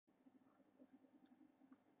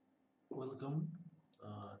Welcome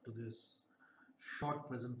to this short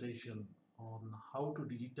presentation on how to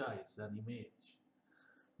digitize an image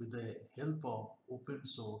with the help of open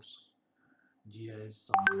source GIS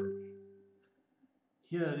software.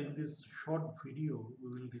 Here in this short video,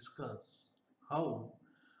 we will discuss how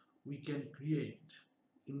we can create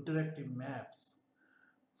interactive maps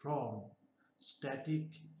from static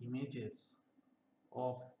images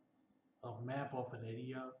of a map of an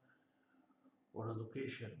area or a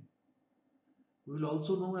location. We will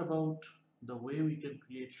also know about the way we can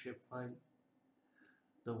create shapefile,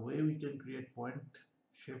 the way we can create point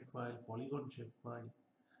shapefile, polygon shapefile,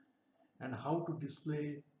 and how to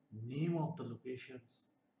display name of the locations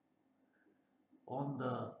on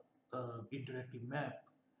the interactive map,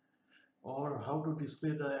 or how to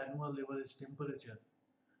display the annual average temperature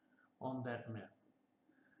on that map.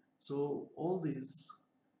 So all these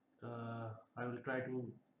I will try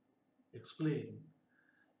to explain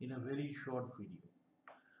in a very short video.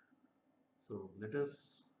 So let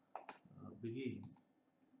us begin.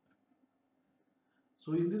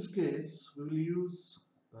 So in this case, we will use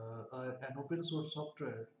an open source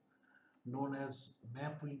software known as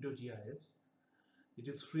MapWindow GIS. It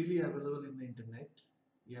is freely available in the internet.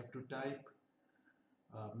 You have to type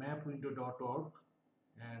mapwindow.org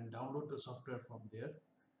and download the software from there.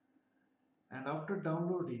 And after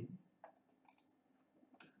downloading,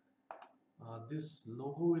 this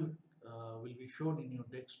logo will be shown in your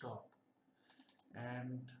desktop.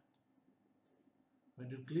 And when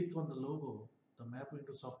you click on the logo, the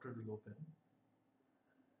MapWindow software will open.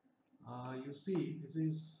 You see, this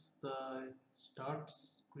is the start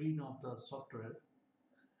screen of the software.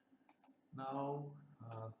 Now,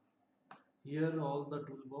 here all the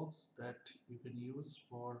toolbox that you can use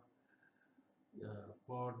for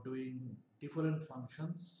doing different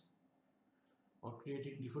functions or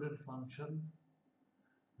creating different function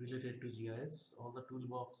related to GIS. All the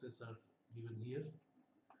toolboxes are given here.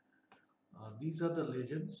 These are the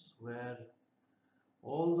legends where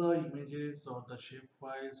all the images or the shape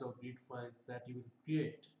files or grid files that you will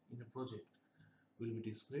create in a project will be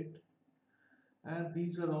displayed, and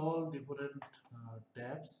these are all different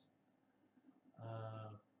tabs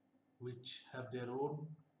which have their own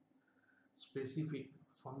specific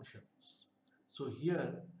functions. So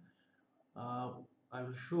here I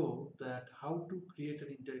will show that how to create an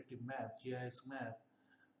interactive map, GIS map,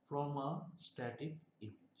 from a static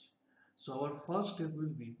image. So our first step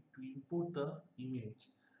will be to import the image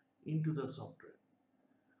into the software.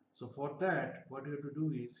 So for that, what you have to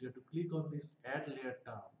do is you have to click on this add layer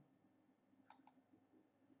term,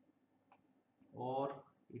 or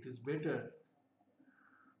it is better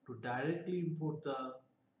to directly import the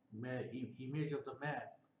image of the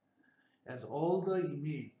map, as all the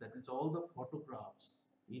image, that means all the photographs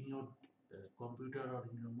in your computer or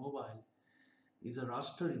in your mobile is a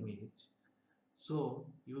raster image. So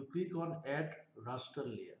you click on add raster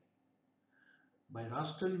layer. By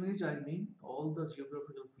raster image, I mean all the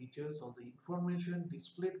geographical features, all the information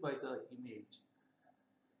displayed by the image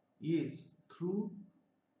is through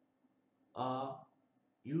a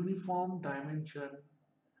uniform dimension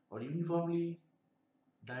or uniformly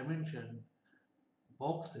dimension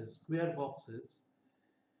boxes, square boxes,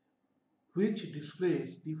 which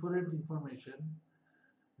displays different information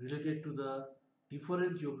related to the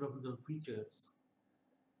different geographical features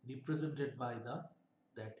represented by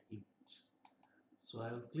that image. So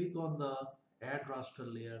I will click on the add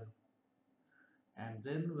raster layer, and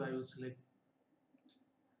then I will select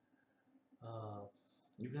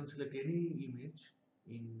you can select any image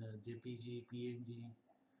in JPG, PNG,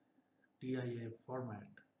 TIF format.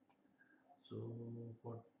 So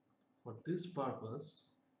for this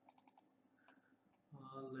purpose,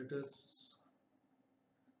 let us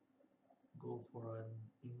go for an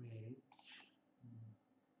image.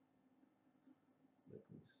 Let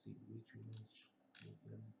me see which image we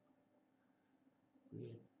can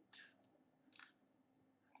create.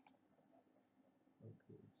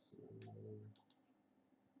 Okay, so yeah.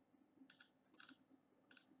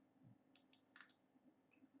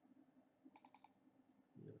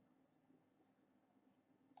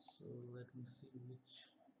 So let me see which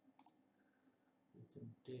you can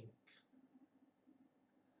take.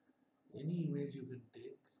 Any image you can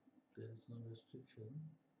take, there is no restriction,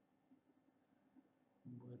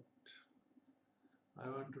 but I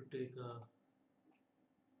want to take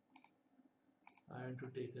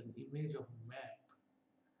an image of a map.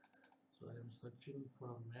 So I am searching for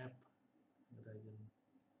a map that I can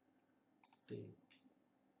take.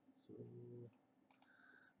 So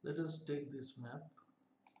let us take this map.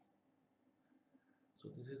 So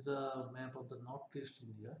this is the map of the Northeast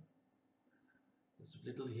India. It's a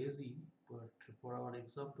little hazy, but for our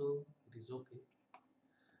example, it is okay.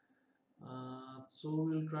 So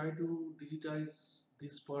we'll try to digitize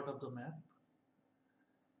this part of the map.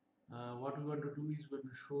 What we want to do is going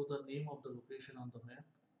to show the name of the location on the map,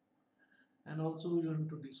 and also we want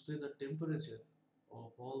to display the temperature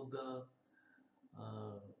of all the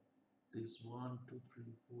these 1, 2, 3,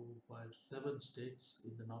 4, 5, 7 states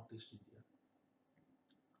in the Northeast India.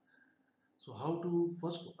 So how to,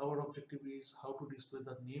 first our objective is how to display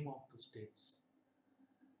the name of the states.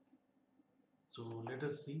 So let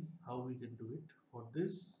us see how we can do it. For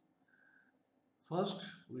this, first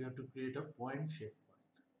we have to create a point shapefile.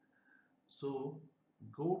 So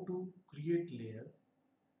go to create layer,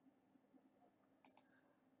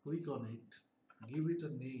 click on it, give it a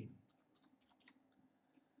name,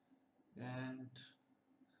 and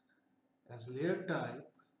as layer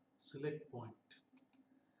type, select point.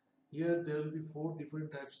 Here there will be 4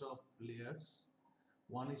 different types of layers.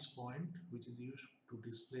 One is point, which is used to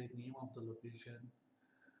display name of the location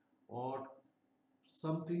or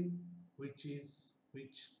something which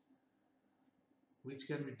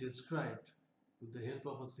can be described with the help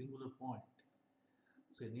of a singular point.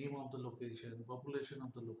 Say name of the location, population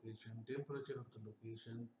of the location, temperature of the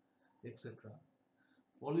location, etc.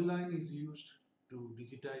 Polyline is used to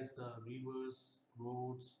digitize the rivers,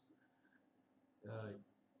 roads,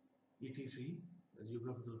 etc. the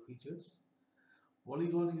geographical features.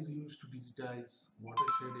 Polygon is used to digitize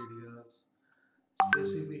watershed areas,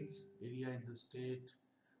 specific area in the state,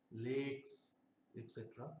 lakes,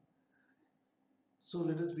 etc. So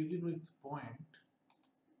let us begin with point,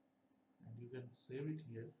 and you can save it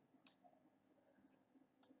here.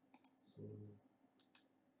 So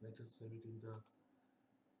let us save it in the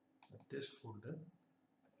test folder.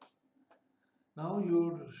 Now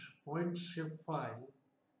your point shapefile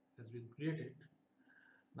has been created.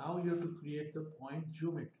 Now you have to create the point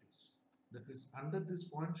geometries. That is, under this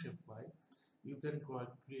point shapefile, you can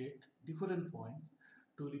create different points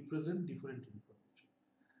to represent different information.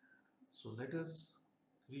 So let us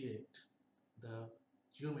create the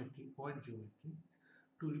geometry, point geometry,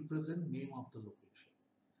 to represent name of the location.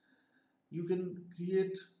 You can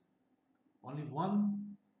create only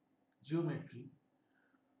one geometry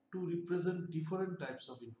to represent different types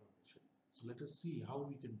of information. So let us see how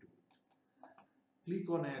we can do it. Click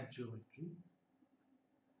on add geometry,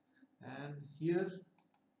 and here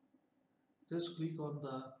just click on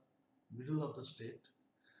the middle of the state,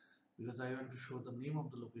 because I want to show the name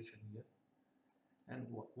of the location here. And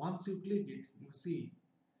once you click it, you see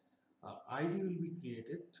ID will be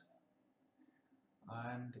created,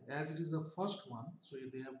 and as it is the first one, so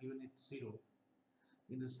they have given it 0.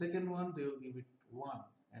 In the second one, they will give it 1,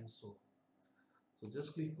 and so on. So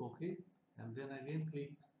just click OK, and then again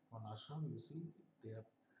click on Assam. You see they have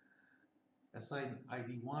assigned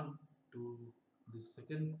ID 1 to the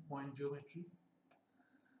second point geometry.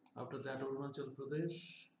 After that, Arunachal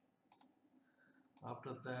Pradesh.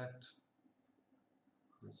 After that,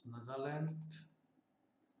 this Nagaland,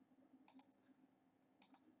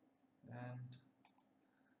 and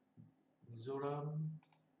Mizoram,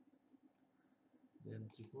 then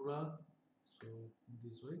Tripura. So in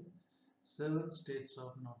this way, 7 states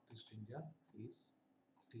of Northeast India is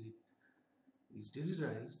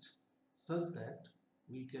digitized such that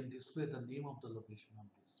we can display the name of the location on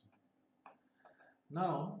this map.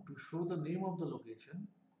 Now, to show the name of the location,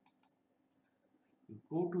 you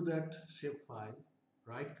go to that shapefile,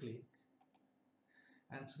 right click,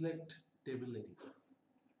 and select table editor.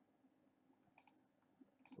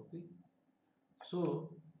 Okay. So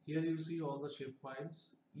here you see all the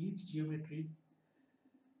shapefiles. Each geometry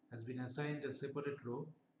has been assigned a separate row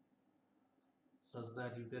such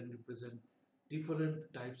that you can represent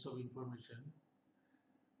different types of information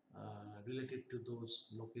related to those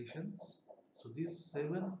locations. So these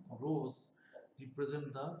 7 rows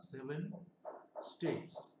represent the 7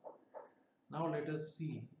 states. Now let us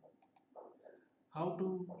see how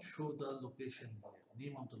to show the location here,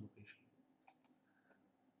 name of the location.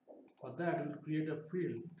 For that, we will create a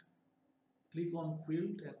field. Click on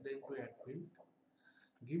field and then to add field.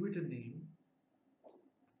 Give it a name.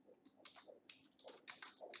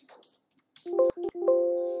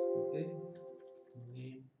 Okay,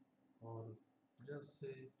 name, or just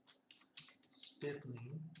say state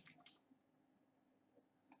name,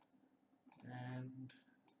 and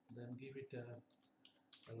then give it a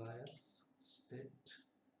alias state.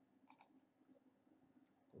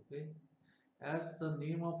 Okay, as the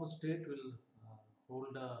name of a state will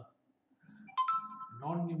hold a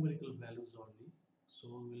non-numerical values only, so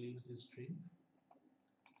we will use this string.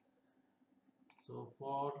 So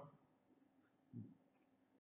for